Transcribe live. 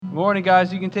Good morning,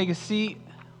 guys. You can take a seat.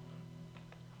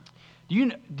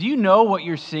 Do you know what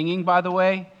you're singing, by the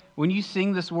way? When you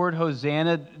sing this word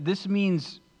Hosanna, this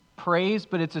means praise,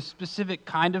 but it's a specific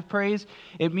kind of praise.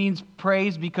 It means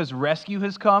praise because rescue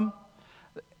has come.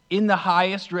 In the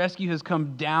highest, rescue has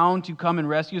come down to come and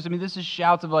rescue us. I mean, this is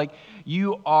shouts of like,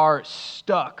 you are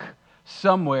stuck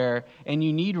somewhere and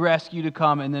you need rescue to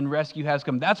come, and then rescue has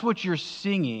come. That's what you're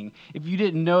singing. If you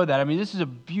didn't know that, I mean, this is a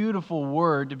beautiful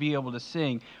word to be able to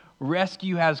sing.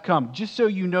 Rescue has come. Just so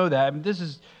you know that. I mean,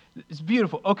 it's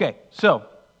beautiful. Okay, so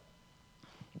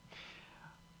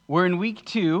we're in week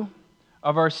 2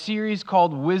 of our series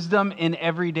called Wisdom in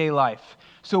Everyday Life.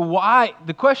 So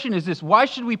the question is this, why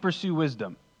should we pursue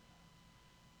wisdom?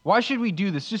 Why should we do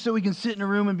this? Just so we can sit in a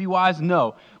room and be wise?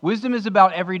 No. Wisdom is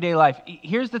about everyday life.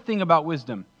 Here's the thing about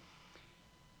wisdom.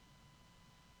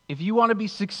 If you want to be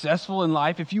successful in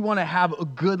life, if you want to have a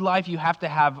good life, you have to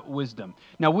have wisdom.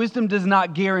 Now, wisdom does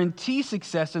not guarantee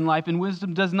success in life, and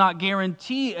wisdom does not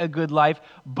guarantee a good life,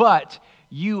 but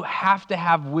you have to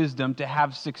have wisdom to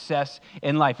have success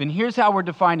in life. And here's how we're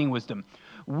defining wisdom.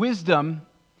 Wisdom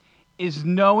is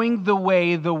knowing the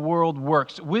way the world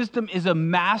works. Wisdom is a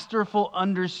masterful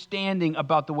understanding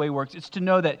about the way it works. It's to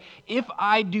know that if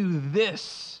I do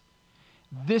this,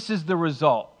 this is the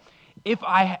result. If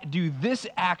I do this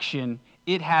action,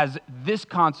 it has this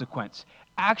consequence.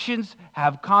 Actions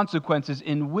have consequences,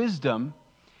 and wisdom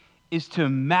is to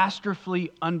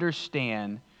masterfully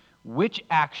understand which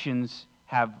actions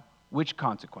have which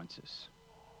consequences.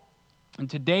 And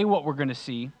today what we're going to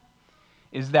see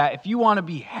is that if you want to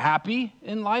be happy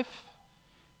in life,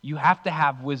 you have to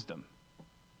have wisdom.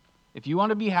 If you want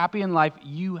to be happy in life,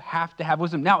 you have to have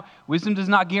wisdom. Now, wisdom does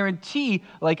not guarantee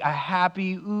like a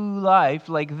happy life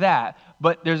like that,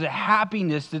 but there's a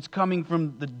happiness that's coming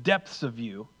from the depths of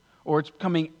you, or it's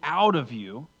coming out of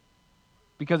you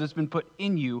because it's been put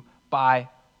in you by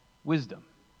wisdom.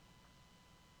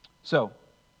 So,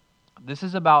 this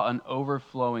is about an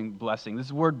overflowing blessing.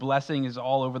 This word blessing is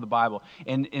all over the Bible,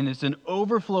 and it's an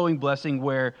overflowing blessing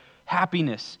where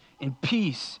happiness and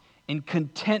peace and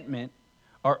contentment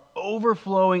are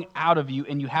overflowing out of you,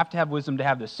 and you have to have wisdom to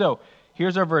have this. So,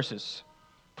 here's our verses.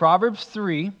 Proverbs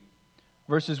 3,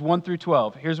 verses 1 through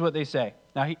 12. Here's what they say.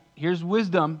 Now, here's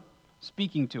wisdom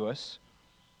speaking to us.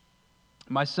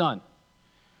 My son,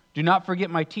 do not forget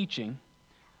my teaching,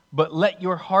 but let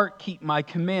your heart keep my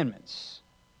commandments.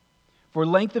 For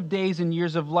length of days and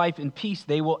years of life and peace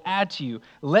they will add to you.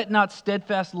 Let not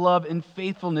steadfast love and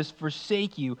faithfulness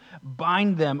forsake you.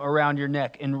 Bind them around your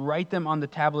neck and write them on the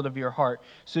tablet of your heart,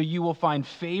 so you will find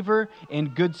favor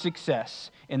and good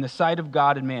success in the sight of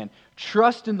God and man.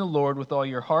 Trust in the Lord with all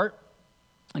your heart,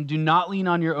 and do not lean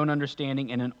on your own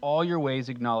understanding, and in all your ways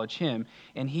acknowledge him,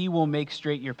 and he will make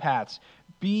straight your paths.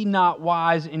 Be not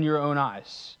wise in your own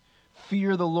eyes.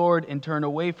 Fear the Lord and turn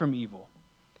away from evil.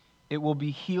 It will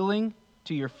be healing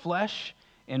to your flesh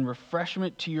and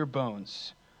refreshment to your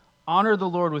bones. Honor the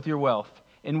Lord with your wealth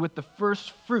and with the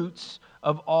first fruits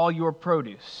of all your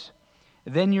produce.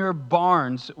 Then your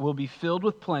barns will be filled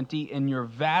with plenty, and your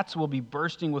vats will be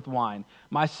bursting with wine.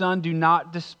 My son, do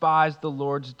not despise the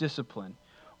Lord's discipline,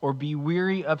 or be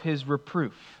weary of his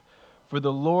reproof. For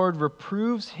the Lord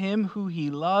reproves him who he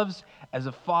loves, as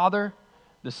a father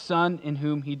the son in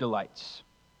whom he delights.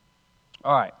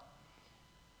 All right.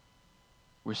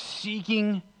 We're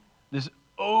seeking this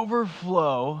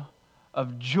overflow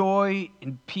of joy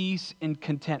and peace and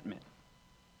contentment.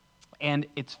 And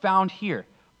it's found here.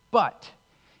 But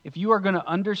if you are going to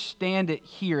understand it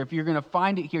here, if you're going to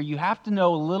find it here, you have to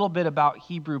know a little bit about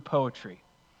Hebrew poetry.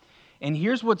 And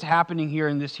here's what's happening here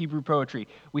in this Hebrew poetry.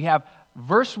 We have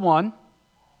verse 1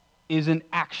 is an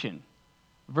action.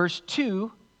 Verse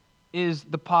 2 is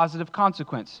the positive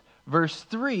consequence. Verse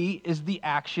 3 is the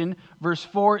action. Verse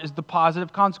 4 is the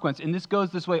positive consequence. And this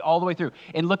goes this way all the way through.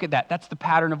 And look at that. That's the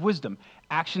pattern of wisdom.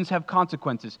 Actions have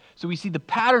consequences. So we see the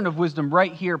pattern of wisdom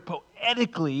right here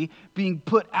poetically being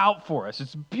put out for us.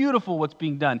 It's beautiful what's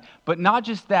being done. But not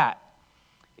just that.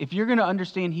 If you're going to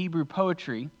understand Hebrew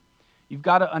poetry, you've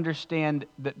got to understand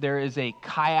that there is a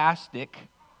chiastic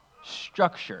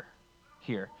structure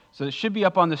here. So it should be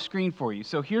up on the screen for you.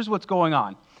 So here's what's going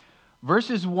on.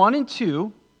 Verses 1 and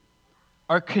 2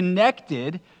 are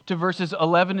connected to verses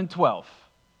 11 and 12.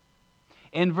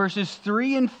 And verses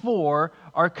 3 and 4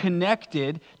 are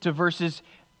connected to verses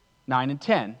 9 and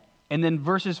 10. And then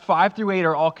verses 5 through 8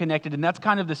 are all connected, and that's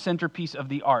kind of the centerpiece of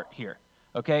the art here.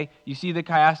 Okay? You see the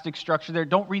chiastic structure there?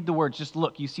 Don't read the words, just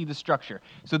look. You see the structure.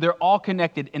 So they're all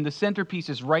connected, and the centerpiece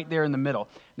is right there in the middle.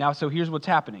 Now, so here's what's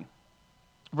happening.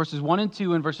 Verses 1 and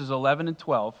 2 and verses 11 and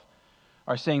 12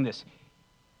 are saying this.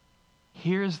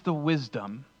 Here's the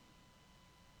wisdom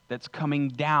that's coming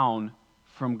down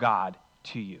from God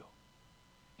to you.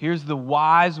 Here's the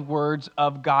wise words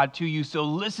of God to you. So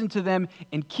listen to them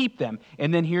and keep them.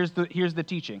 And then here's the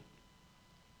teaching.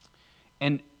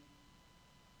 And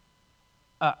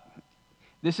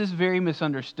this is very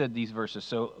misunderstood, these verses,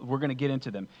 so we're going to get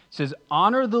into them. It says,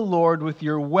 honor the Lord with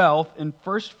your wealth and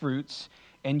first fruits,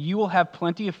 and you will have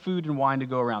plenty of food and wine to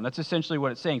go around. That's essentially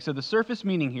what it's saying. So the surface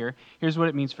meaning here, here's what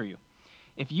it means for you.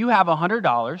 If you have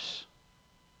 $100,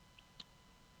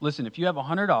 listen, if you have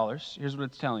 $100, here's what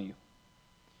it's telling you.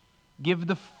 Give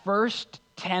the first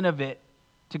 10 of it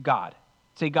to God.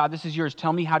 Say, God, this is yours.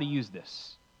 Tell me how to use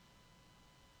this.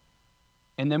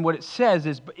 And then what it says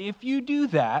is, if you do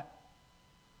that,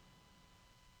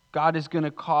 God is going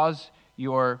to cause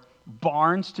your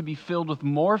barns to be filled with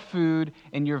more food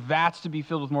and your vats to be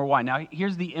filled with more wine. Now,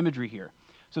 here's the imagery here.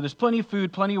 So there's plenty of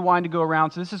food, plenty of wine to go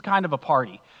around. So this is kind of a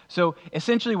party. So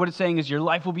essentially what it's saying is your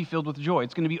life will be filled with joy.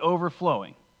 It's going to be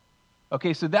overflowing.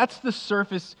 Okay, so that's the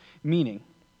surface meaning.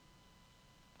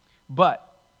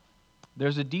 But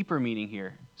there's a deeper meaning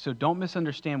here. So don't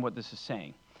misunderstand what this is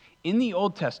saying. In the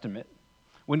Old Testament,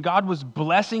 when God was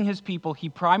blessing his people, he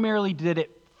primarily did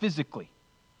it physically.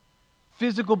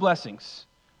 Physical blessings.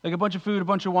 Like a bunch of food, a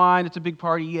bunch of wine, it's a big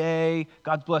party, yay,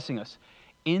 God's blessing us.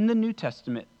 In the New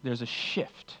Testament, there's a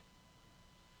shift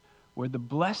where the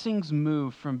blessings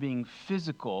move from being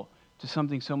physical to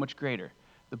something so much greater.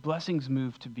 The blessings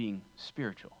move to being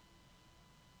spiritual.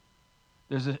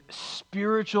 There's a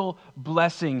spiritual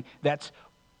blessing that's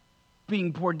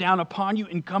being poured down upon you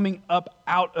and coming up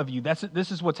out of you.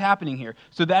 This is what's happening here.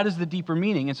 So that is the deeper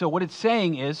meaning. And so what it's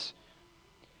saying is,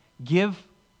 give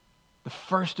the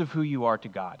first of who you are to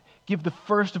God. Give the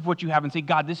first of what you have and say,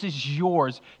 God, this is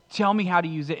yours. Tell me how to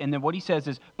use it. And then what he says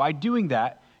is, by doing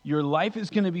that, your life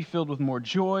is going to be filled with more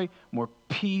joy, more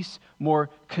peace, more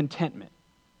contentment.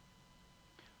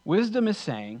 Wisdom is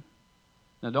saying,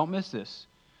 now don't miss this,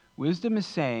 wisdom is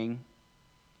saying,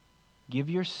 give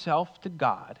yourself to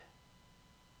God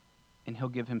and he'll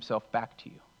give himself back to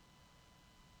you.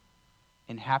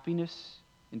 And happiness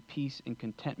and peace and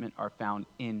contentment are found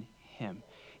in him.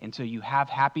 And so you have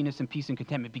happiness and peace and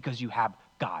contentment because you have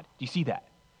God. Do you see that?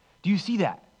 Do you see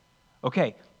that?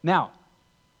 Okay, now,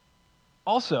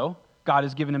 also, God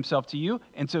has given himself to you,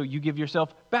 and so you give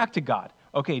yourself back to God.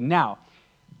 Okay, now,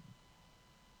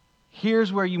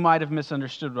 here's where you might have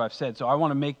misunderstood what I've said, so I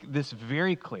want to make this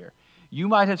very clear. You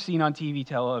might have seen on TV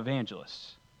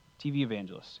TV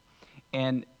evangelists.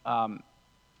 And I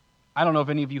don't know if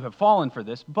any of you have fallen for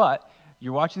this, but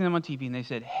you're watching them on TV and they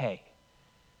said, hey,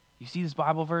 you see this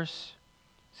Bible verse?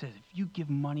 It says, if you give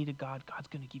money to God, God's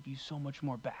going to give you so much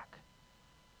more back.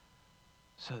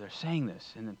 So they're saying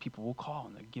this, and then people will call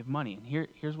and they give money. And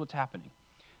here's what's happening.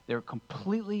 They're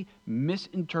completely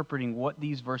misinterpreting what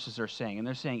these verses are saying. And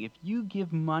they're saying, if you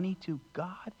give money to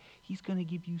God, he's going to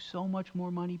give you so much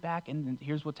more money back. And then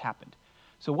here's what's happened.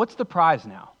 So what's the prize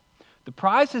now? The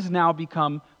prize has now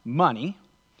become money.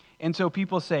 And so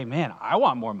people say, man, I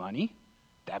want more money.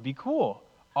 That'd be cool.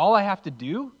 All I have to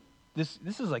do, this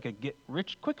is like a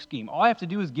get-rich-quick scheme. All I have to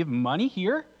do is give money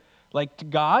here, like to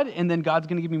God, and then God's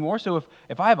going to give me more. So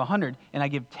if I have 100 and I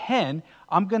give 10,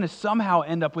 I'm going to somehow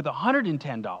end up with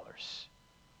 $110.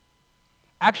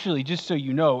 Actually, just so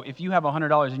you know, if you have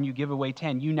 $100 and you give away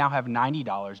 10, you now have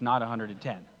 $90, not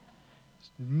 110.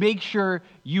 Make sure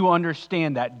you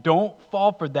understand that. Don't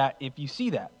fall for that if you see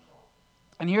that.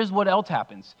 And here's what else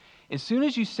happens. As soon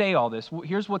as you say all this,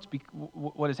 here's what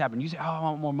has happened. You say, oh, I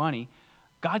want more money.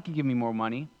 God can give me more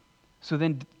money. So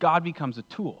then God becomes a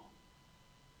tool.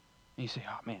 And you say,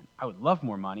 oh man, I would love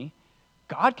more money.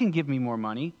 God can give me more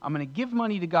money. I'm going to give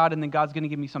money to God, and then God's going to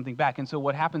give me something back. And so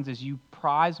what happens is you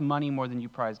prize money more than you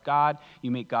prize God.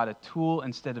 You make God a tool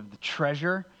instead of the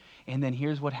treasure. And then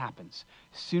here's what happens.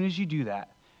 As soon as you do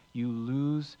that, you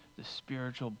lose the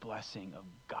spiritual blessing of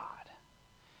God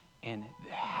and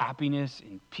the happiness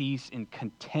and peace and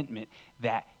contentment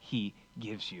that he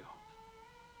gives you.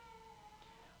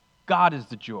 God is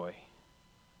the joy,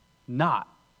 not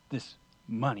this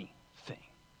money thing.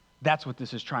 That's what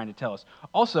this is trying to tell us.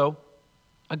 Also,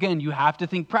 again, you have to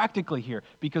think practically here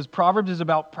because Proverbs is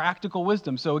about practical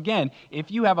wisdom. So again,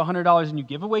 if you have $100 and you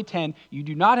give away 10, you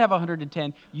do not have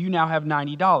 110, you now have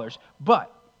 $90.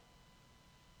 But,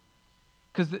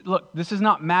 because look, this is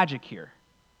not magic here,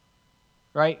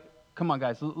 right? Come on,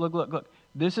 guys, look.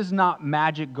 This is not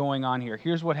magic going on here.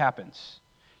 Here's what happens.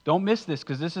 Don't miss this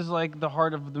because this is like the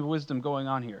heart of the wisdom going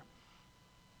on here.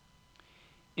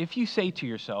 If you say to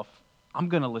yourself, I'm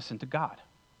going to listen to God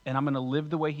and I'm going to live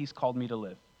the way he's called me to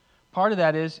live. Part of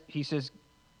that is, he says,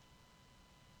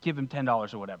 give him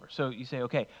 $10 or whatever. So you say,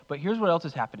 okay, but here's what else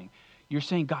is happening. You're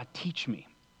saying, God, teach me.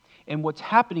 And what's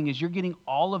happening is you're getting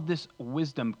all of this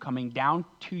wisdom coming down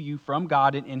to you from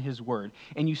God and in His Word.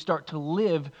 And you start to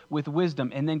live with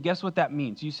wisdom. And then guess what that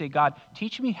means? You say, God,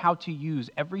 teach me how to use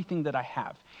everything that I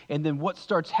have. And then what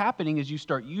starts happening is you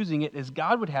start using it as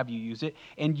God would have you use it.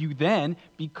 And you then,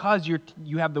 because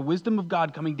you have the wisdom of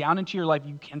God coming down into your life,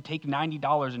 you can take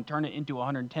 $90 and turn it into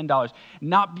 $110.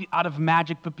 Not out of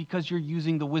magic, but because you're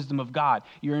using the wisdom of God.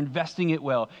 You're investing it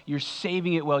well. You're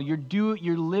saving it well.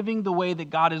 You're living the way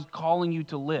that God is calling you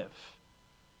to live.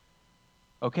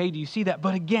 Okay, do you see that?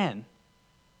 But again,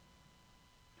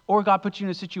 or God puts you in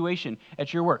a situation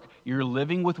at your work. You're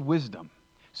living with wisdom.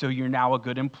 So you're now a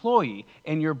good employee.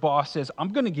 And your boss says,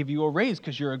 I'm going to give you a raise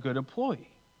because you're a good employee.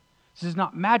 This is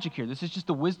not magic here. This is just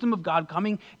the wisdom of God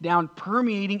coming down,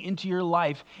 permeating into your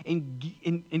life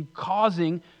and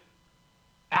causing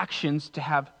actions to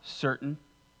have certain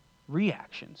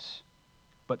reactions.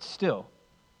 But still,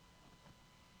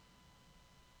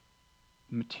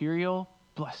 material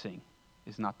blessing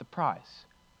is not the prize.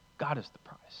 God is the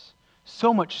prize.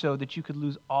 So much so that you could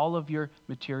lose all of your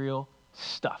material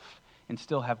stuff and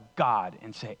still have God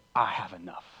and say, I have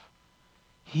enough.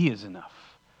 He is enough.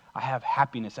 I have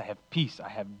happiness, I have peace, I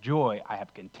have joy, I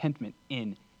have contentment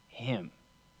in Him.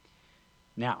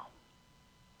 Now,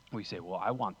 we say, well,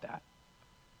 I want that.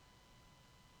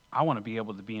 I want to be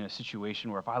able to be in a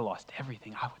situation where if I lost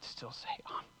everything, I would still say,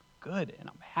 I'm good and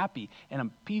I'm happy and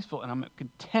I'm peaceful and I'm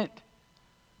content.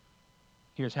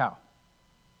 Here's how.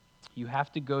 You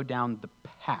have to go down the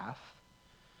path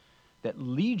that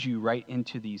leads you right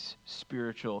into these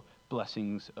spiritual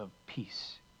blessings of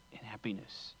peace and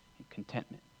happiness and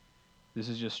contentment. This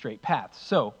is just straight path.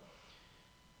 So,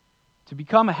 to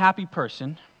become a happy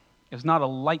person is not a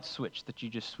light switch that you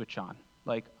just switch on.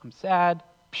 Like, I'm sad,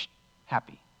 psh,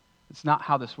 happy. It's not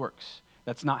how this works.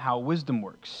 That's not how wisdom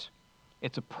works.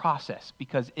 It's a process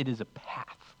because it is a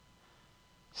path.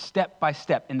 Step by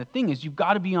step. And the thing is, you've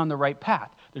got to be on the right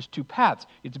path. There's two paths.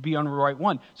 You have to be on the right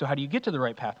one. So how do you get to the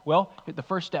right path? Well, the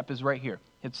first step is right here.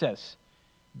 It says,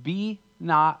 be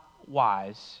not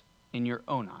wise in your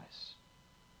own eyes.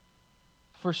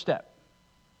 First step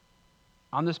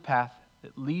on this path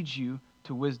that leads you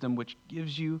to wisdom, which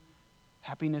gives you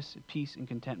happiness, peace, and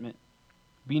contentment.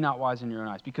 Be not wise in your own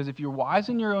eyes. Because if you're wise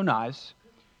in your own eyes,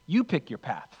 you pick your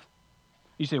path.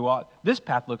 You say, well, this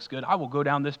path looks good. I will go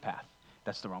down this path.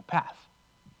 That's the wrong path.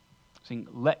 Saying,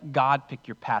 let God pick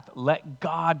your path. Let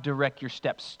God direct your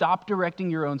steps. Stop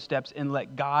directing your own steps and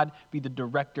let God be the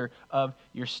director of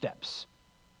your steps.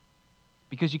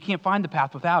 Because you can't find the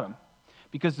path without Him.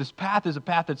 Because this path is a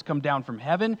path that's come down from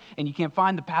heaven, and you can't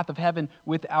find the path of heaven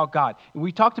without God. And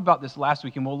we talked about this last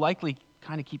week, and we'll likely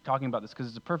kind of keep talking about this because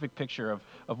it's a perfect picture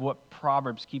of what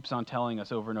Proverbs keeps on telling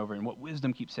us over and over and what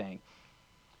wisdom keeps saying.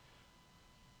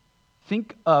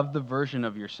 Think of the version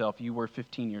of yourself you were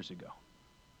 15 years ago.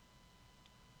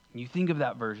 And you think of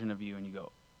that version of you and you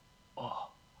go, oh,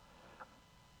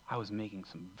 I was making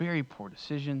some very poor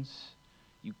decisions.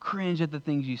 You cringe at the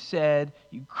things you said.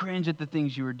 You cringe at the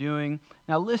things you were doing.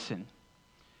 Now listen,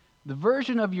 the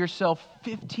version of yourself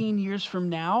 15 years from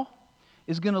now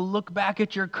is going to look back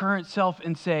at your current self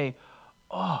and say,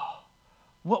 oh,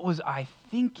 what was I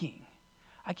thinking?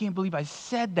 I can't believe I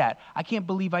said that. I can't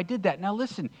believe I did that. Now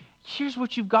listen, here's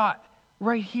what you've got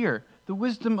right here. The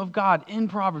wisdom of God in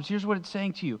Proverbs. Here's what it's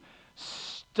saying to you.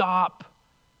 Stop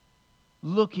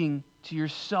looking to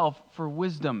yourself for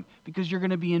wisdom because you're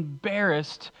going to be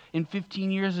embarrassed in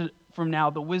 15 years from now,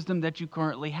 the wisdom that you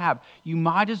currently have. You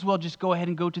might as well just go ahead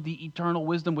and go to the eternal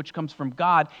wisdom which comes from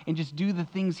God and just do the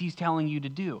things He's telling you to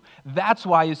do. That's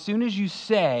why as soon as you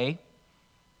say,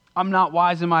 I'm not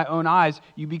wise in my own eyes,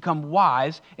 you become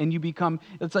wise and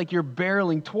it's like you're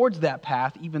barreling towards that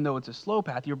path, even though it's a slow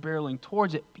path, you're barreling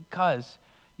towards it because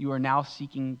you are now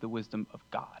seeking the wisdom of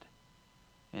God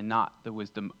and not the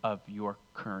wisdom of your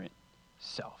current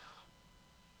self.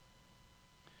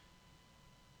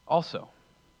 Also,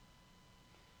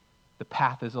 the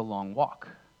path is a long walk.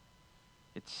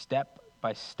 It's step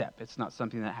by step. It's not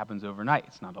something that happens overnight.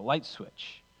 It's not a light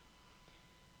switch.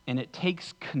 And it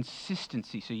takes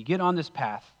consistency. So you get on this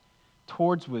path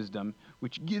towards wisdom,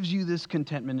 which gives you this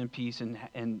contentment and peace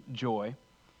and joy.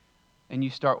 And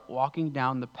you start walking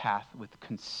down the path with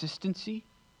consistency,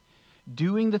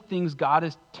 doing the things God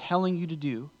is telling you to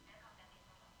do.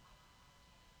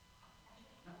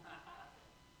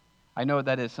 I know what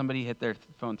that is. Somebody hit their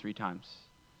phone 3 times.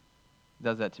 It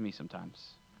does that to me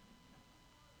sometimes.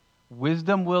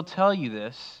 Wisdom will tell you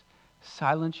this.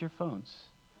 Silence your phones.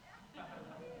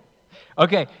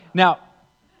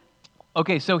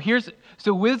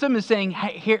 So wisdom is saying,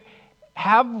 hey,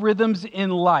 have rhythms in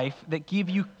life that keep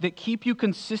you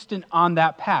consistent on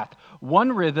that path.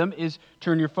 One rhythm is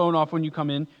turn your phone off when you come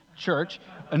in church.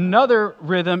 Another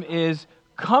rhythm is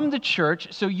come to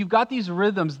church. So you've got these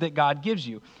rhythms that God gives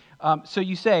you. So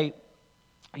you say,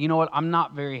 you know what, I'm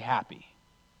not very happy.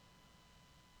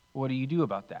 What do you do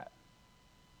about that?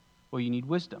 Well, you need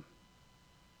wisdom.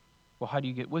 Well, how do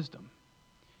you get wisdom?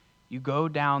 You go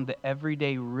down the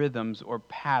everyday rhythms or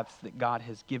paths that God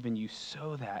has given you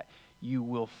so that you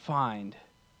will find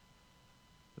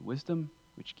the wisdom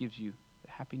which gives you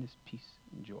the happiness, peace,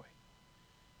 and joy.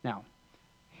 Now,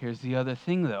 here's the other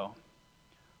thing though.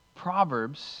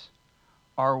 Proverbs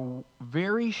are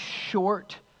very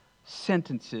short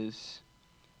sentences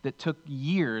that took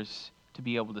years to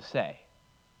be able to say.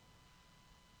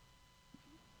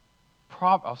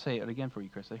 I'll say it again for you,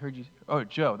 Chris. I heard you. Oh,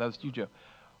 Joe, that was you, Joe.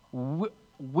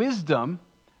 Wisdom,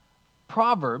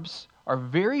 Proverbs, are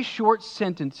very short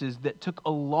sentences that took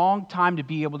a long time to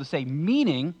be able to say,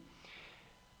 meaning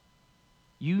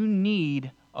you need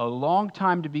a long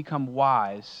time to become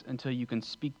wise until you can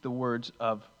speak the words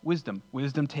of wisdom.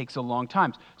 Wisdom takes a long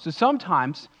time. So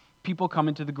sometimes people come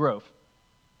into the grove,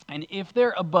 and if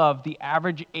they're above the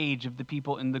average age of the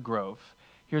people in the grove,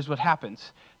 here's what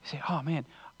happens. They say, oh man,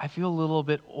 I feel a little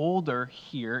bit older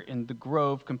here in the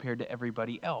grove compared to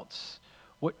everybody else.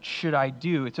 What should I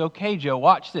do? It's okay, Joe,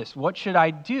 watch this. What should I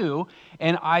do?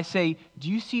 And I say, do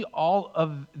you see all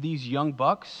of these young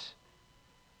bucks?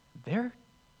 They're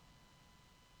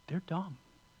dumb.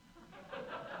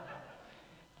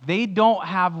 They don't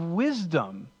have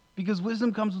wisdom because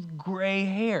wisdom comes with gray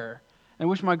hair. And I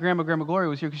wish my Grandma Gloria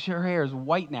was here because her hair is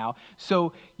white now.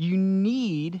 So you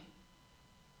need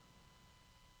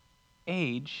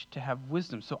age to have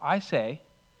wisdom. So I say,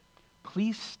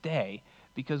 please stay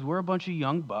because we're a bunch of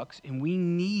young bucks and we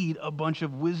need a bunch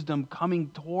of wisdom coming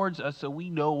towards us so we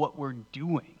know what we're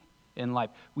doing in life.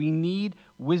 We need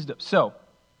wisdom. So,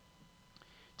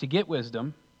 to get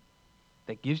wisdom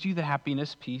that gives you the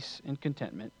happiness, peace, and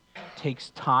contentment takes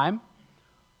time,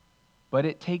 but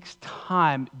it takes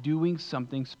time doing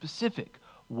something specific,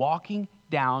 walking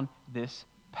down this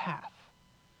path.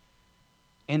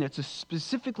 And it's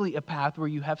specifically a path where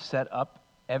you have set up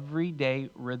everyday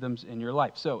rhythms in your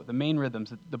life. So the main rhythms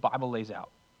that the Bible lays out.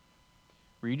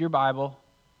 Read your Bible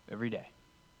every day.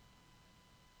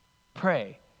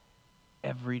 Pray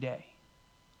every day.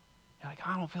 You're like,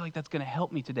 I don't feel like that's going to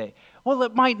help me today. Well,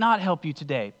 it might not help you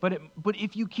today, but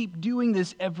if you keep doing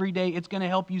this every day, it's going to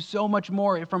help you so much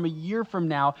more from a year from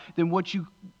now than what you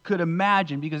could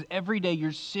imagine, because every day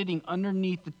you're sitting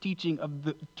underneath the teaching of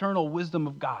the eternal wisdom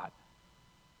of God.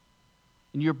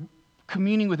 And you're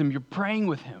communing with Him, you're praying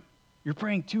with Him, you're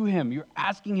praying to Him, you're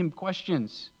asking Him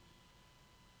questions.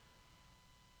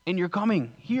 And you're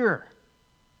coming here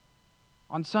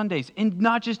on Sundays. And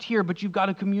not just here, but you've got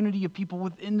a community of people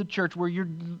within the church where you're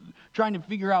trying to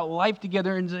figure out life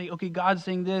together and say, okay, God's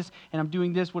saying this, and I'm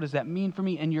doing this, what does that mean for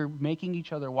me? And you're making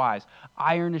each other wise.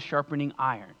 Iron is sharpening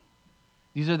iron.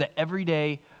 These are the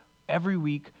everyday, every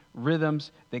week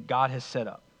rhythms that God has set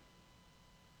up.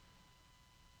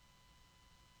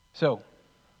 So,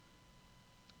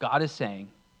 God is saying,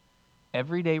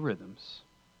 everyday rhythms,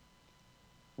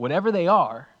 whatever they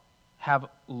are, have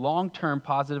long-term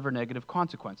positive or negative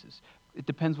consequences. It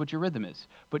depends what your rhythm is.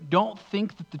 But don't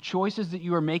think that the choices that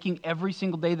you are making every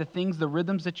single day, the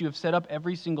rhythms that you have set up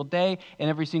every single day and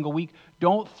every single week,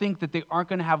 don't think that they aren't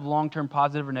going to have long-term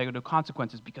positive or negative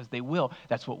consequences, because they will.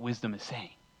 That's what wisdom is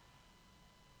saying.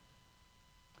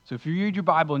 So if you read your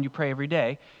Bible and you pray every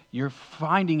day, you're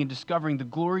finding and discovering the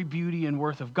glory, beauty, and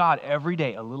worth of God every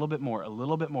day, a little bit more, a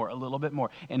little bit more, a little bit more.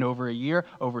 And over a year,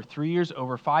 over 3 years,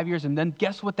 over 5 years, and then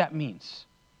guess what that means?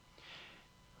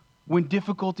 When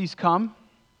difficulties come,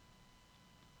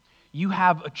 you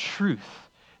have a truth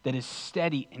that is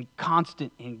steady and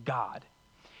constant in God.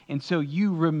 And so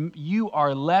you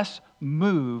are less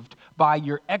moved by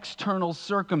your external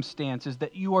circumstances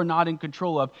that you are not in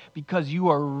control of, because you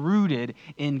are rooted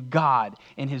in God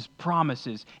and His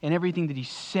promises and everything that He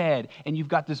said. And you've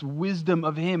got this wisdom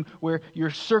of Him where your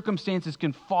circumstances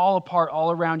can fall apart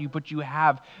all around you, but you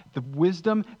have the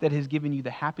wisdom that has given you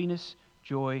the happiness,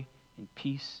 joy, and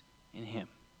peace in Him.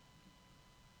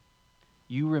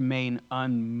 You remain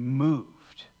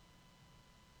unmoved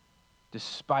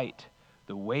despite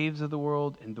the waves of the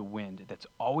world and the wind that's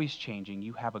always changing.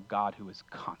 You have a God who is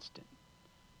constant,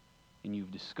 and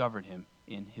you've discovered Him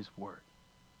in His Word.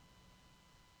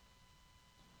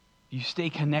 You stay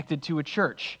connected to a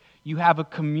church. You have a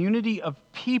community of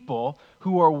people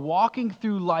who are walking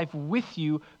through life with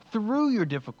you through your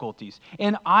difficulties.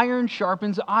 And iron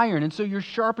sharpens iron. And so you're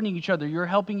sharpening each other. You're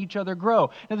helping each other grow.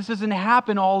 Now, this doesn't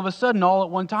happen all of a sudden, all at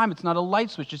one time. It's not a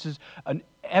light switch. This is an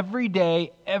every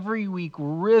day, every week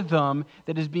rhythm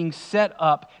that is being set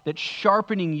up that's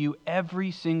sharpening you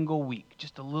every single week.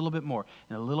 Just a little bit more,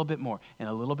 and a little bit more, and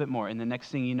a little bit more. And the next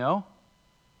thing you know,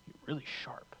 you're really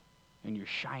sharp and you're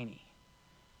shiny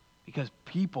because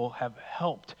people have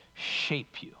helped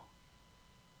shape you.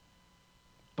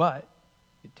 But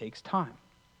it takes time.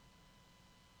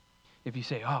 If you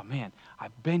say, oh man,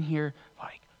 I've been here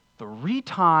like 3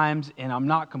 times and I'm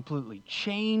not completely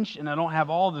changed and I don't have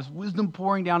all this wisdom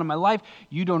pouring down in my life,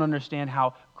 you don't understand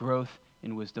how growth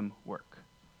and wisdom work.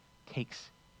 It takes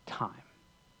time.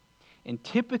 And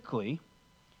typically,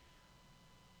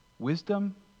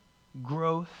 wisdom,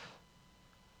 growth,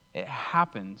 it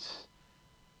happens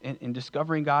in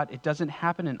discovering God. It doesn't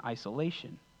happen in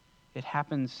isolation. It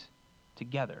happens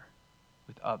together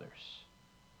with others.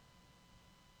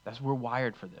 We're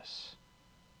wired for this.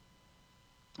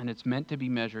 And it's meant to be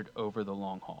measured over the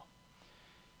long haul.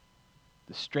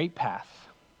 The straight path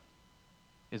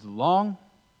is long,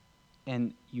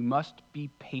 and you must be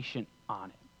patient on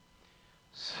it.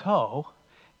 So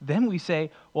then we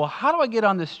say, well, how do I get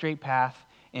on this straight path,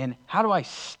 and how do I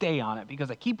stay on it?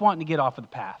 Because I keep wanting to get off of the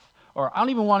path, or I don't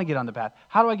even want to get on the path.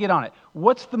 How do I get on it?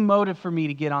 What's the motive for me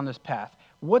to get on this path?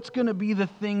 What's going to be the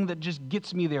thing that just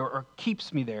gets me there or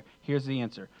keeps me there? Here's the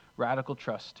answer. Radical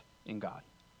trust in God.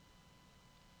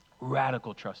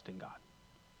 Radical trust in God.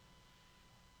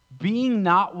 Being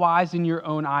not wise in your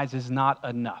own eyes is not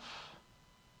enough.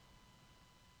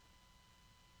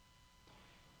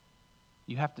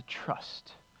 You have to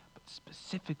trust, but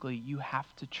specifically, you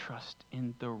have to trust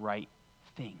in the right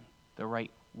thing, the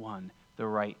right one, the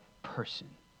right person.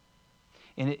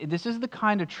 And this is the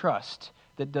kind of trust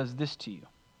that does this to you.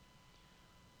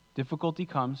 Difficulty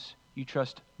comes, you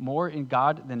trust more in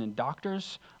God than in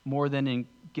doctors, more than in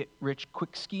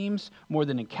get-rich-quick schemes, more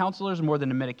than in counselors, more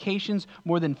than in medications,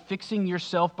 more than fixing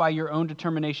yourself by your own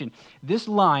determination. This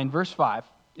line, in verse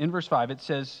 5, it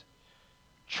says,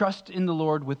 trust in the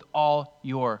Lord with all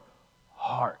your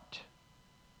heart.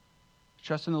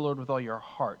 Trust in the Lord with all your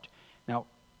heart. Now,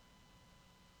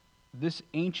 this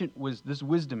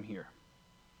wisdom here,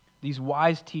 these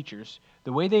wise teachers,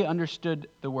 the way they understood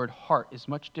the word heart is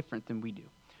much different than we do.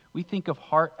 We think of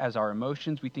heart as our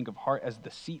emotions. We think of heart as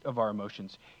the seat of our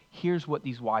emotions. Here's what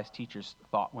these wise teachers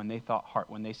thought when they thought heart.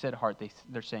 When they said heart,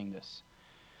 they're saying this.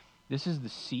 This is the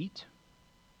seat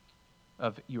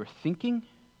of your thinking,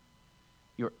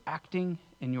 your acting,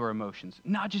 and your emotions.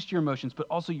 Not just your emotions, but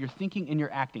also your thinking and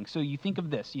your acting. So you think of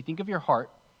this. You think of your heart,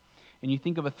 and you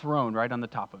think of a throne right on the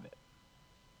top of it.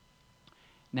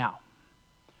 Now,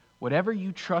 whatever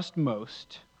you trust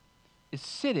most is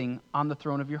sitting on the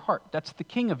throne of your heart. That's the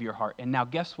king of your heart. And now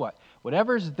guess what?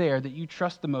 Whatever's there that you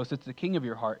trust the most, it's the king of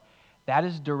your heart, that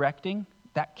is directing,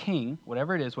 that king,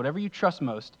 whatever it is, whatever you trust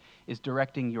most, is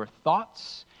directing your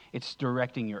thoughts, it's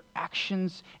directing your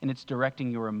actions, and it's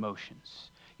directing your emotions.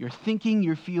 Your thinking,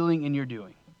 your feeling, and your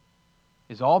doing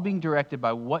is all being directed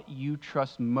by what you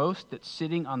trust most that's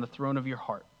sitting on the throne of your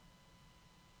heart.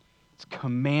 It's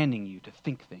commanding you to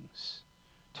think things,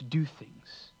 to do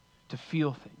things, to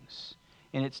feel things.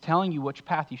 And it's telling you which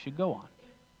path you should go on.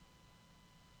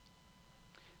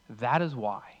 That is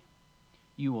why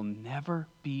you will never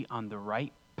be on the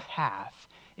right path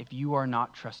if you are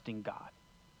not trusting God.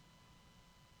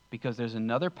 Because there's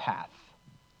another path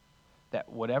that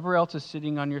whatever else is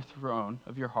sitting on your throne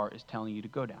of your heart is telling you to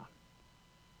go down.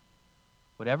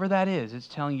 Whatever that is, it's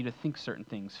telling you to think certain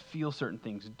things, feel certain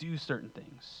things, do certain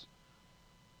things.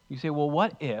 You say, well,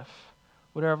 what if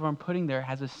whatever I'm putting there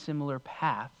has a similar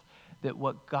path that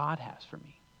what God has for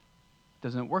me?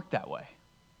 Doesn't work that way.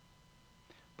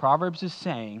 Proverbs is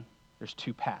saying there's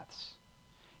 2 paths.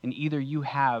 And either you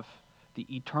have the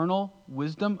eternal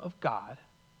wisdom of God,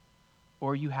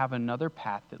 or you have another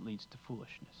path that leads to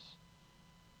foolishness.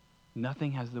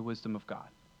 Nothing has the wisdom of God.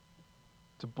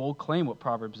 It's a bold claim what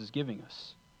Proverbs is giving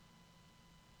us.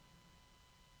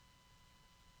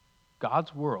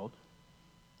 God's world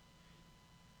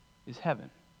is heaven.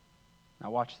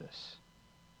 Now watch this.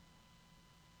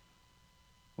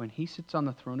 When he sits on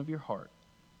the throne of your heart,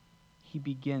 he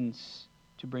begins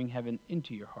to bring heaven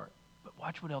into your heart. But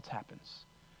watch what else happens.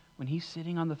 When he's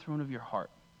sitting on the throne of your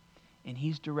heart and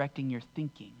he's directing your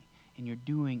thinking and your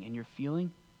doing and your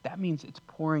feeling, that means it's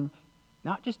pouring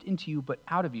not just into you, but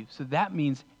out of you. So that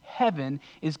means heaven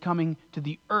is coming to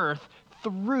the earth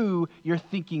through your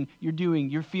thinking, your doing,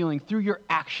 your feeling, through your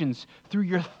actions, through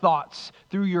your thoughts,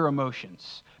 through your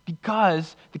emotions.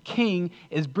 Because the king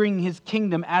is bringing his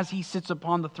kingdom as he sits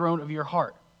upon the throne of your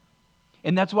heart.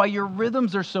 And that's why your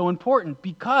rhythms are so important,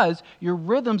 because your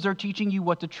rhythms are teaching you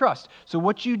what to trust. So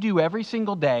what you do every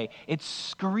single day, it's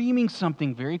screaming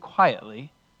something very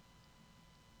quietly.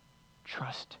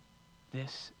 Trust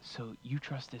this, so you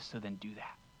trust this, so then do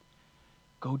that.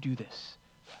 Go do this.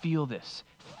 Feel this.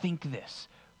 Think this.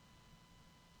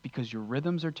 Because your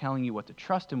rhythms are telling you what to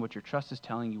trust, and what your trust is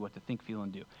telling you what to think, feel,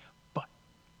 and do. But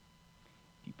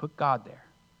if you put God there,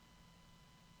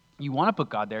 you want to put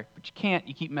God there, but you can't.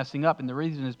 You keep messing up, and the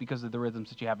reason is because of the rhythms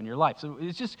that you have in your life. So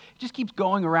it just keeps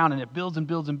going around, and it builds and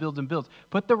builds and builds and builds.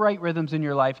 Put the right rhythms in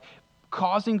your life,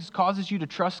 causes you to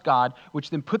trust God,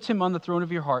 which then puts him on the throne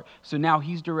of your heart. So now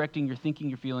he's directing your thinking,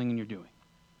 your feeling, and your doing.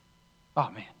 Oh,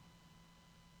 man.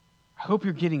 I hope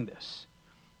you're getting this.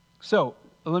 So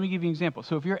let me give you an example.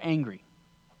 So if you're angry,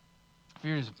 if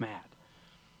you're just mad,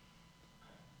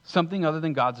 something other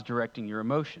than God's directing your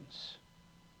emotions.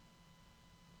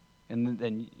 And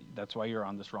then that's why you're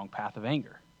on this wrong path of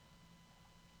anger.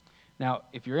 Now,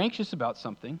 if you're anxious about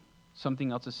something,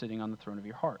 something else is sitting on the throne of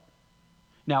your heart.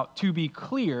 Now, to be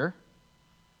clear,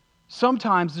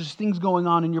 sometimes there's things going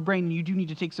on in your brain and you do need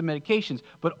to take some medications,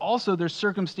 but also there's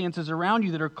circumstances around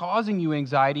you that are causing you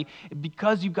anxiety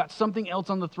because you've got something else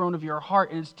on the throne of your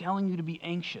heart and it's telling you to be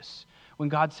anxious. When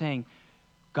God's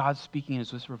speaking in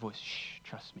his whisper voice, shh,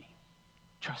 trust me,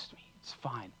 it's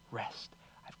fine, rest,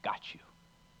 I've got you.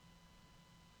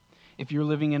 If you're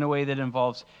living in a way that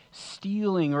involves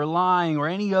stealing or lying or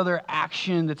any other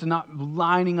action that's not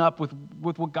lining up with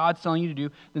what God's telling you to do,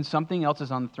 then something else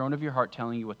is on the throne of your heart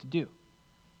telling you what to do.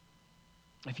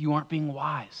 If you aren't being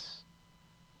wise,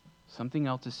 something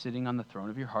else is sitting on the throne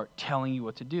of your heart telling you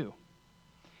what to do.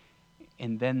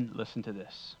 And then listen to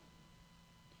this.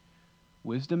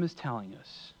 Wisdom is telling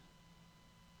us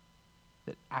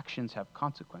that actions have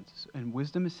consequences. And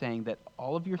wisdom is saying that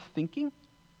all of your thinking,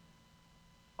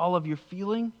 all of your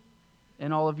feeling,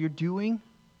 and all of your doing,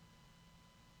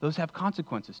 those have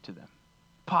consequences to them,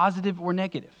 positive or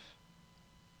negative.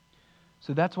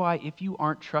 So that's why if you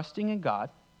aren't trusting in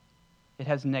God, it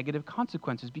has negative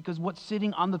consequences, because what's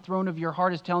sitting on the throne of your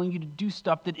heart is telling you to do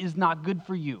stuff that is not good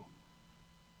for you.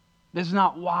 That's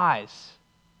not wise.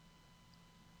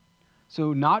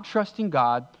 So not trusting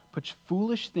God puts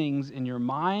foolish things in your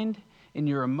mind, in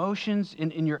your emotions,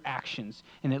 and in your actions.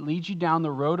 And it leads you down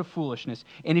the road of foolishness.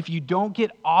 And if you don't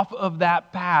get off of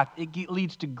that path, it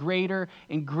leads to greater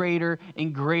and greater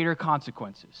and greater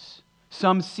consequences.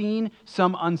 Some seen,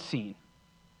 some unseen.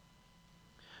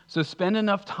 So spend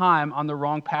enough time on the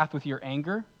wrong path with your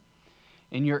anger,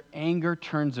 and your anger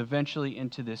turns eventually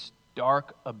into this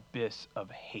dark abyss of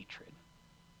hatred.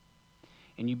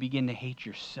 And you begin to hate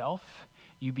yourself,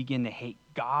 you begin to hate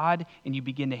God, and you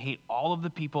begin to hate all of the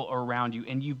people around you.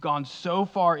 And you've gone so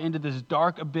far into this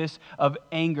dark abyss of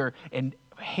anger and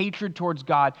hatred towards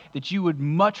God that you would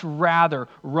much rather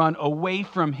run away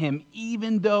from him,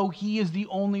 even though he is the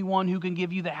only one who can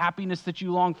give you the happiness that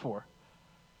you long for.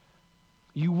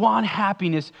 You want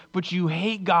happiness, but you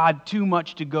hate God too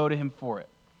much to go to him for it.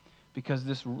 Because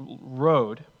this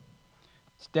road,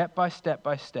 step by step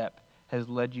by step, has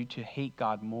led you to hate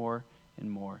God more and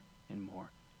more and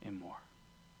more and more.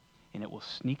 And it will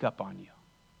sneak up on you.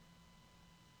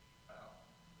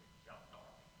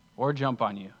 Or jump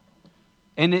on you.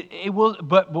 And it will,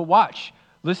 but watch.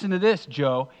 Listen to this,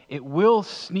 Joe. It will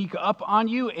sneak up on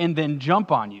you and then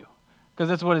jump on you. Because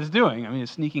that's what it's doing. I mean,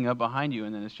 it's sneaking up behind you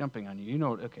and then it's jumping on you. You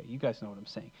know, okay, you guys know what I'm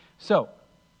saying. So,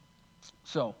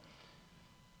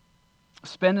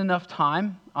 spend enough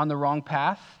time on the wrong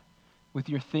path with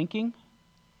your thinking,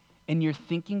 and your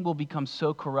thinking will become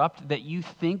so corrupt that you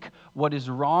think what is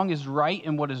wrong is right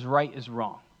and what is right is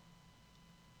wrong.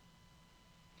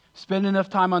 Spend enough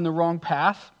time on the wrong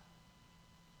path,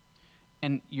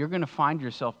 and you're going to find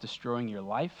yourself destroying your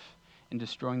life and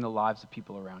destroying the lives of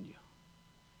people around you.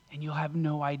 And you'll have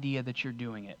no idea that you're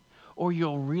doing it. Or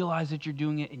you'll realize that you're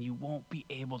doing it and you won't be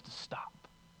able to stop.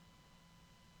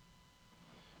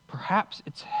 Perhaps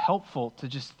it's helpful to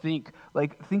just think,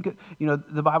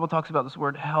 the Bible talks about this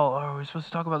word hell. Are we supposed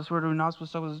to talk about this word or are we not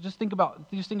supposed to talk about this? Just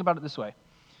think about it this way.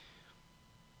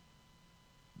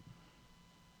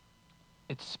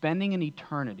 It's spending an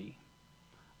eternity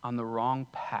on the wrong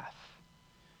path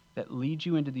that leads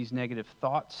you into these negative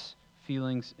thoughts,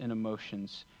 feelings, and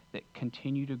emotions that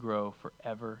continue to grow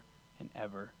forever and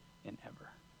ever and ever.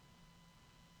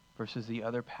 Versus the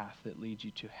other path that leads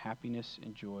you to happiness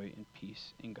and joy and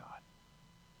peace in God.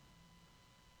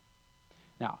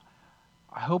 Now,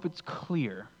 I hope it's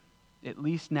clear, at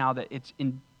least now, that it's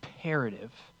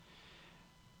imperative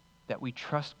that we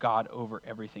trust God over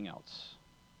everything else.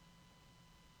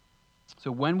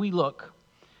 So when we look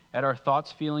at our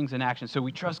thoughts, feelings, and actions. So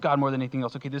we trust God more than anything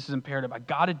else. Okay, this is imperative. I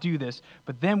got to do this.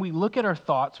 But then we look at our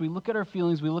thoughts, we look at our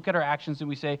feelings, we look at our actions, and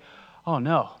we say, oh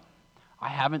no, I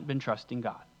haven't been trusting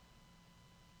God.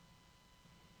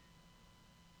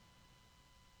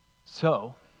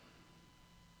 So,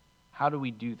 how do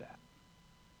we do that?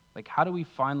 Like, how do we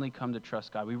finally come to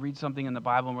trust God? We read something in the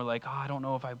Bible and we're like, oh, I don't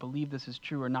know if I believe this is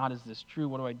true or not. Is this true?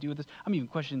 What do I do with this? I'm even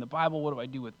questioning the Bible. What do I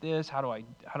do with this? How do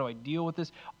I deal with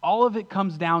this? All of it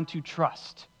comes down to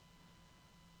trust.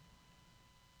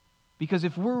 Because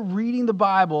if we're reading the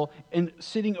Bible and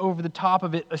sitting over the top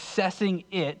of it, assessing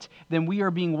it, then we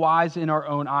are being wise in our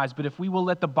own eyes. But if we will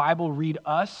let the Bible read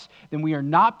us, then we are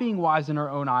not being wise in our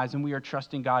own eyes, and we are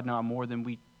trusting God now more than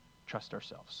we trust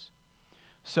ourselves.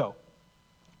 So,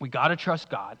 we got to trust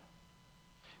God.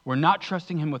 We're not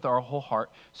trusting Him with our whole heart.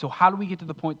 So how do we get to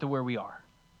the point to where we are?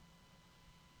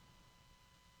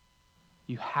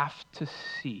 You have to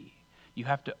see, you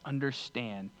have to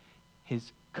understand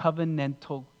His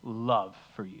covenantal love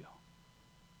for you.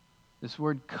 This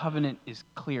word covenant is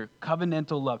clear.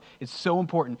 Covenantal love. It's so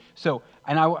important. So,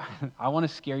 and I want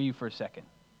to scare you for a second.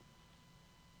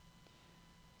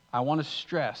 I want to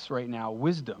stress right now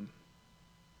wisdom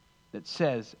that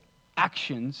says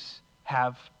actions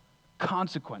have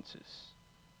consequences.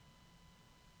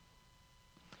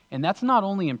 And that's not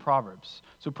only in Proverbs.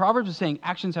 So Proverbs is saying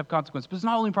actions have consequences, but it's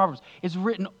not only in Proverbs. It's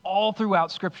written all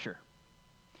throughout Scripture.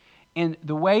 And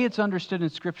the way it's understood in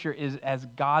Scripture is as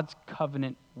God's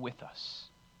covenant with us.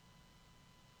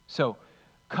 So,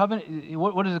 covenant.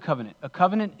 What is a covenant? A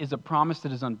covenant is a promise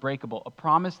that is unbreakable, a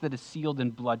promise that is sealed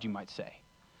in blood, you might say.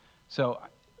 So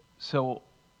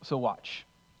watch.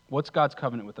 What's God's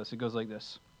covenant with us? It goes like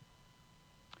this.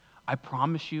 I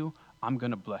promise you I'm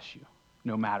going to bless you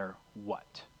no matter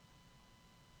what.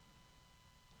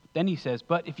 Then he says,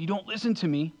 but if you don't listen to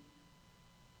me,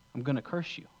 I'm going to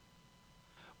curse you.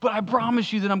 But I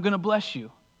promise you that I'm going to bless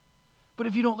you. But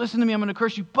if you don't listen to me, I'm going to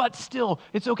curse you. But still,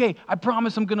 it's okay. I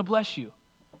promise I'm going to bless you.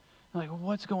 I'm like,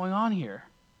 what's going on here?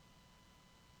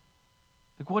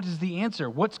 Like, what is the answer?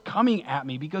 What's coming at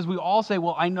me? Because we all say,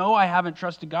 well, I know I haven't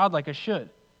trusted God like I should.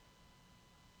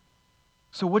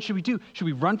 So what should we do? Should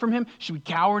we run from Him? Should we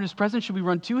cower in His presence? Should we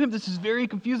run to Him? This is very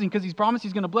confusing because He's promised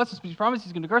He's going to bless us, but He's promised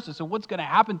He's going to curse us. So what's going to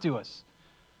happen to us?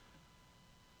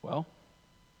 Well,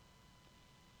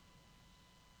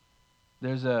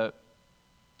 there's a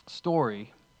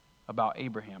story about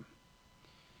Abraham.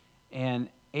 And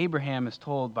Abraham is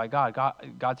told by God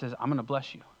says, I'm going to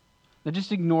bless you. Now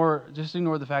just ignore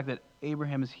the fact that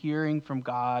Abraham is hearing from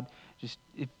God. Just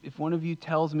if one of you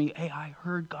tells me, hey, I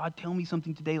heard God tell me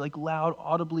something today, like loud,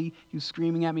 audibly, he was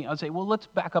screaming at me, I'd say, well, let's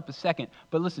back up a second.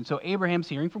 But listen, so Abraham's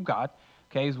hearing from God.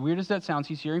 Okay, as weird as that sounds,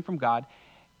 he's hearing from God.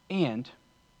 And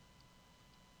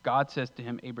God says to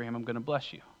him, Abraham, I'm going to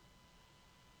bless you.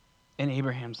 And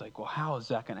Abraham's like, well, how is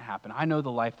that going to happen? I know the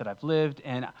life that I've lived,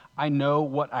 and I know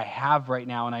what I have right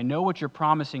now, and I know what you're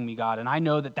promising me, God, and I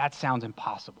know that sounds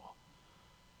impossible.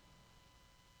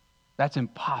 That's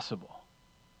impossible.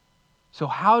 So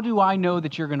how do I know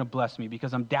that you're going to bless me?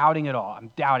 Because I'm doubting it all.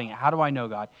 I'm doubting it. How do I know,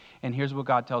 God? And here's what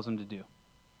God tells him to do.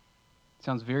 It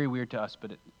sounds very weird to us,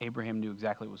 but Abraham knew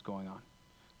exactly what was going on.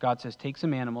 God says, take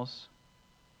some animals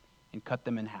and cut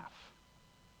them in half.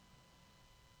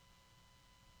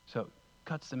 So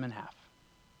cuts them in half.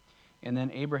 And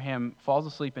then Abraham falls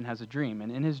asleep and has a dream.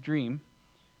 And in his dream,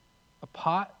 a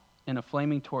pot and a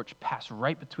flaming torch pass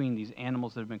right between these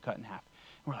animals that have been cut in half.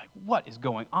 And we're like, what is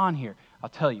going on here? I'll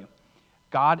tell you.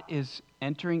 God is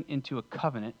entering into a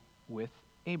covenant with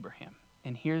Abraham.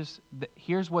 And here's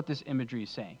what this imagery is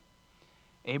saying.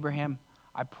 Abraham,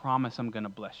 I promise I'm going to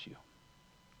bless you.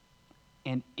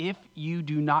 And if you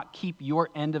do not keep your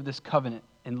end of this covenant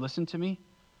and listen to me,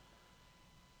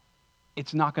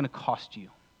 it's not going to cost you.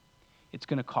 It's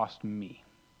going to cost me.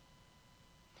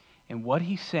 And what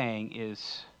he's saying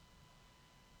is,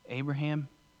 Abraham,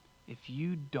 if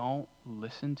you don't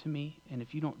listen to me, and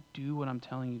if you don't do what I'm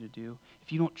telling you to do,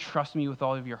 if you don't trust me with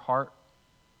all of your heart,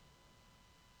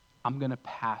 I'm going to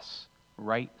pass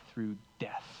right through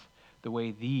death. The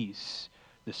way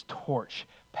this torch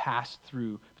passed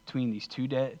through between these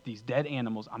dead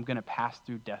animals, I'm going to pass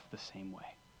through death the same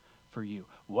way for you.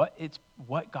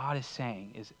 What God is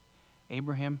saying is,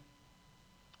 Abraham,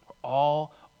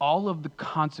 all of the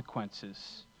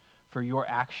consequences for your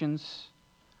actions,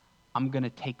 I'm going to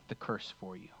take the curse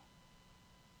for you.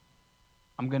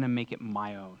 I'm going to make it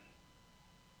my own.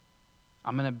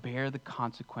 I'm going to bear the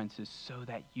consequences so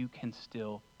that you can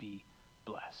still be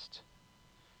blessed.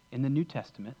 In the New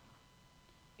Testament,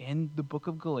 in the book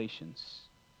of Galatians,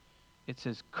 it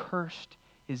says, cursed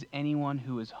is anyone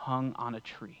who is hung on a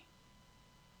tree.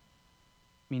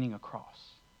 meaning a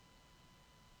cross.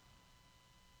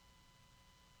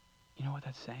 You know what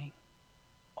that's saying?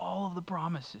 All of the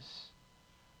promises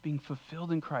being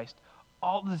fulfilled in Christ,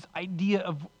 all this idea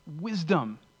of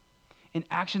wisdom and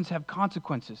actions have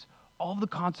consequences. All the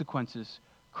consequences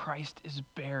Christ is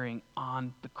bearing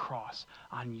on the cross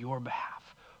on your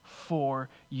behalf for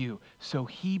you. So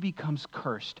he becomes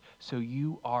cursed, so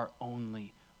you are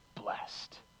only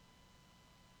blessed.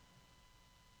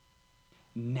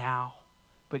 Now,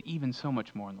 but even so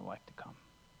much more in the life to come.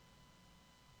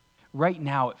 Right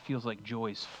now, it feels like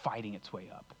joy is fighting its way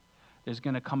up. There's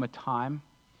going to come a time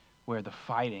where the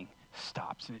fighting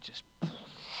stops and it just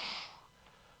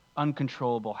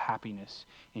uncontrollable happiness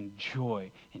and joy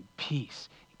and peace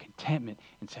and contentment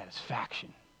and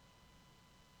satisfaction.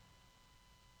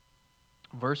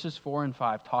 Verses 4 and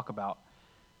 5 talk about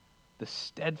the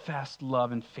steadfast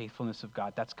love and faithfulness of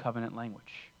God. That's covenant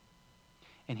language.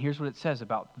 And here's what it says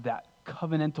about that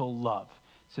covenantal love.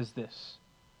 It says this: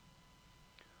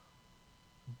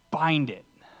 bind it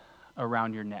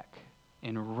around your neck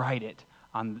and write it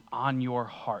on your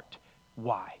heart.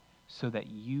 Why? So that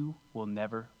you will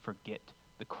never forget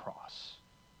the cross.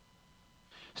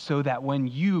 So that when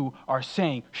you are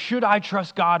saying, should I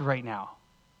trust God right now?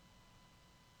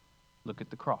 Look at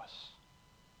the cross.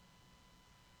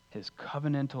 His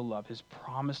covenantal love, his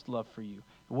promised love for you,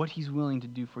 what he's willing to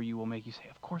do for you will make you say,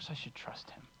 of course I should trust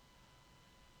him.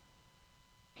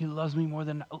 He loves me more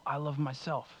than I love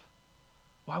myself.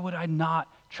 Why would I not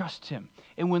trust him?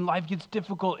 And when life gets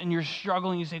difficult and you're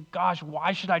struggling, you say, gosh,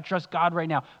 why should I trust God right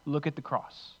now? Look at the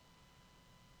cross.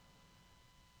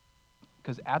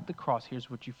 Because at the cross, here's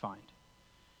what you find.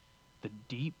 The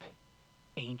deep,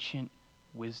 ancient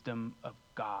wisdom of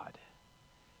God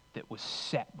that was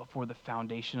set before the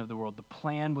foundation of the world. The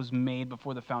plan was made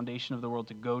before the foundation of the world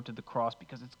to go to the cross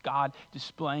because it's God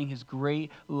displaying his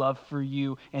great love for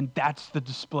you, and that's the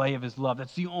display of his love.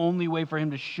 That's the only way for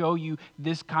him to show you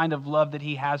this kind of love that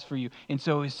he has for you. And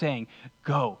so he's saying,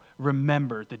 go,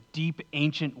 remember the deep,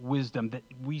 ancient wisdom that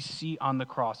we see on the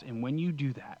cross, and when you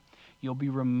do that, you'll be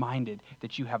reminded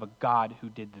that you have a God who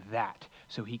did that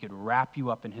so he could wrap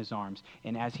you up in his arms.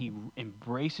 And as he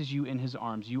embraces you in his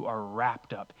arms, you are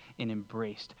wrapped up and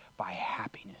embraced by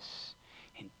happiness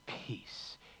and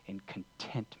peace and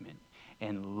contentment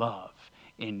and love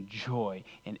and joy,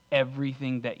 and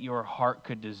everything that your heart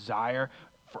could desire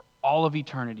for all of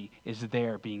eternity is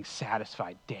there being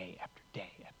satisfied day after day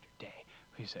after day.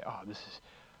 You say,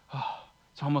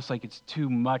 it's almost like it's too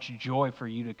much joy for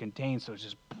you to contain, so it's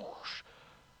just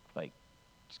like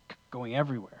going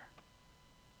everywhere.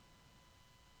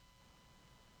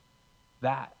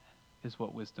 That is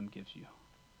what wisdom gives you.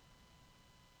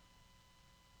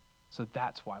 So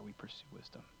that's why we pursue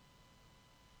wisdom.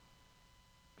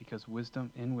 Because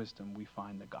in wisdom, we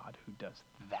find the God who does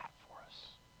that for us.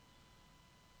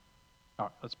 All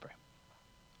right, let's pray.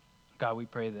 God, we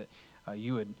pray that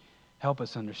you would help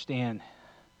us understand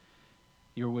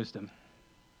your wisdom.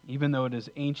 Even though it is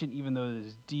ancient, even though it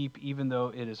is deep, even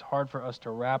though it is hard for us to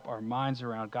wrap our minds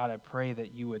around, God, I pray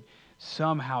that you would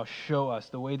somehow show us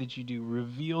the way that you do,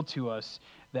 reveal to us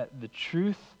that the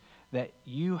truth that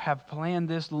you have planned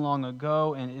this long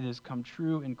ago and it has come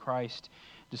true in Christ.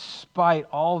 Despite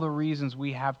all the reasons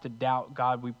we have to doubt,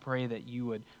 God, we pray that you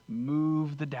would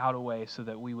move the doubt away so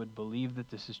that we would believe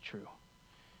that this is true.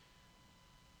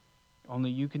 Only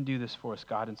you can do this for us,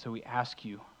 God, and so we ask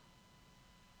you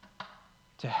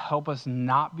to help us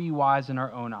not be wise in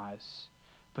our own eyes,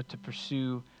 but to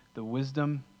pursue the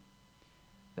wisdom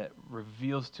that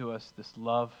reveals to us this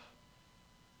love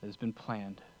that has been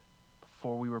planned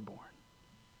before we were born.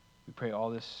 We pray all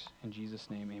this in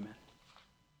Jesus' name, amen.